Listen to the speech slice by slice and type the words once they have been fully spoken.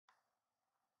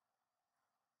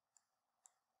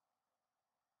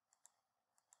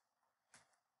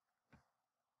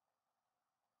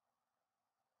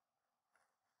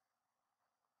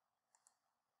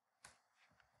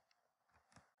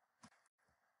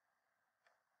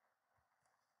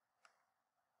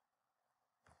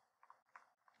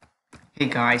Hey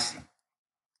guys,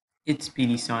 it's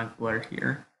PD Sonic Blur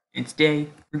here, and today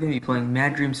we're going to be playing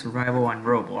Mad Dream Survival on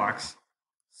Roblox.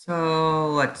 So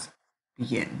let's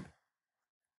begin.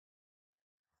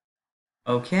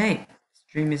 Okay, this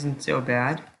dream isn't so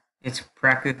bad. It's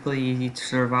practically easy to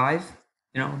survive,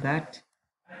 and all that.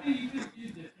 I think you could do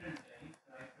different things.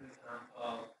 Like, for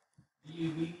example, do you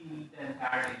really need the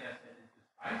entire data set into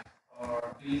Spice?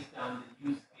 Or based on the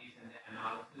use case and the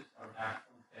analysis or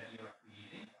dashboard that you're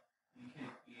creating, you can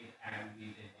create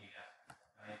aggregated data sets,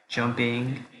 right? You Jumping.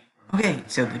 can take from Okay,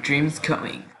 different so the sources. dream's So it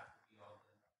coming. doesn't have to be all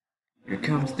Here the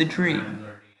comes most the dream,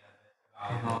 granular data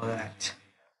that's and all available in that. your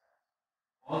data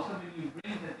set. Also, when you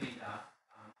bring the data,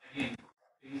 again,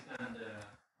 based on the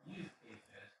use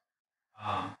cases,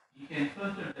 you can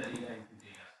filter the data into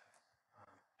data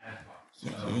sets as well.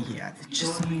 Yeah. If That's you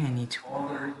just don't something need I need to all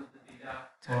the learn. rows of the data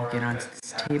Time to for get onto specific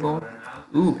this dashboard table. or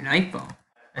analysis, Ooh, an iPhone. as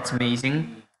That's part of amazing.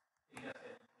 the data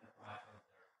set you can apply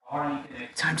filter, or you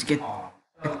can Time to exclude get columns.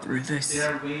 get So through there this.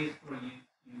 are ways for you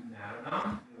to narrow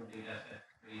down your data set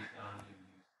based on your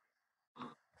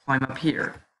use. Climb up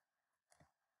here.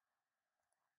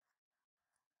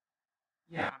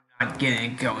 Yeah, I'm gonna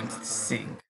go into the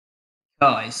sink.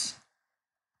 Because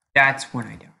that's when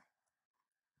I die.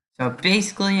 So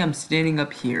basically, I'm standing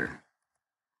up here.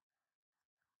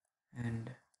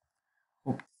 And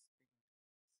hope.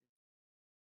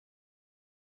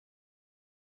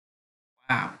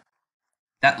 Wow,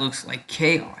 that looks like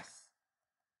chaos.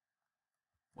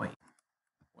 Wait,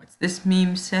 what's this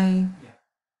meme say? yeah.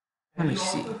 Let And me you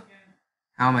see. also can,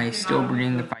 How am you I can still not only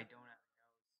breathing if filter I don't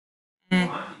have?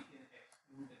 one, you can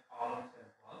exclude the columns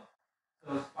as well.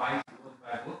 So Spice goes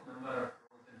by both number of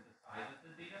rows and the size of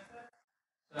the data set.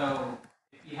 So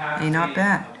if you have, Hey, not say,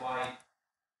 bad. a wide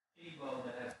table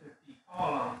that has 50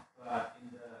 columns, but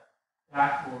in the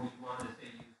dashboard you want to say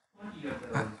use 20 of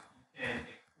those, you can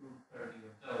exclude 30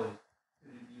 of those to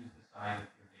reduce the size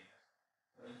of your data set.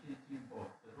 So you can do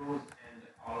both the rows and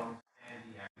the columns and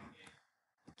the aggregate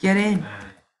Get to in. manage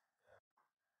the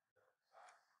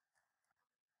size.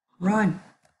 Run.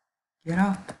 Get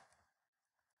up.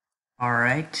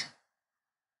 Alright.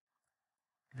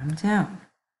 And I'm down.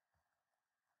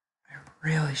 I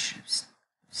really should have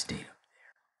stayed up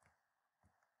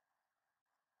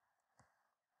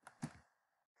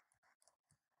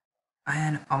there.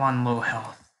 And I'm on low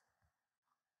health.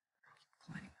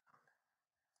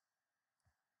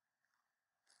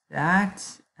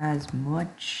 That's as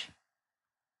much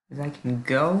as I can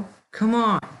go. Come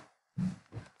on.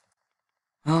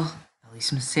 Well, at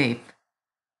least I'm safe.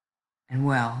 And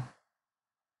well.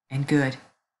 And good.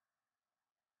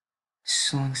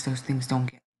 As long as those things don't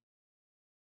get.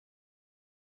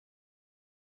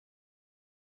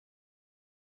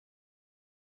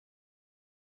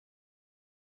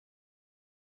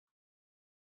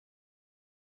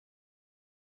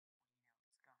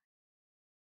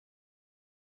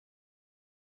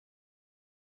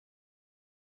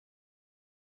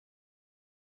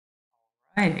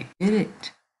 Alright, I did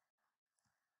it.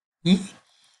 Yeet.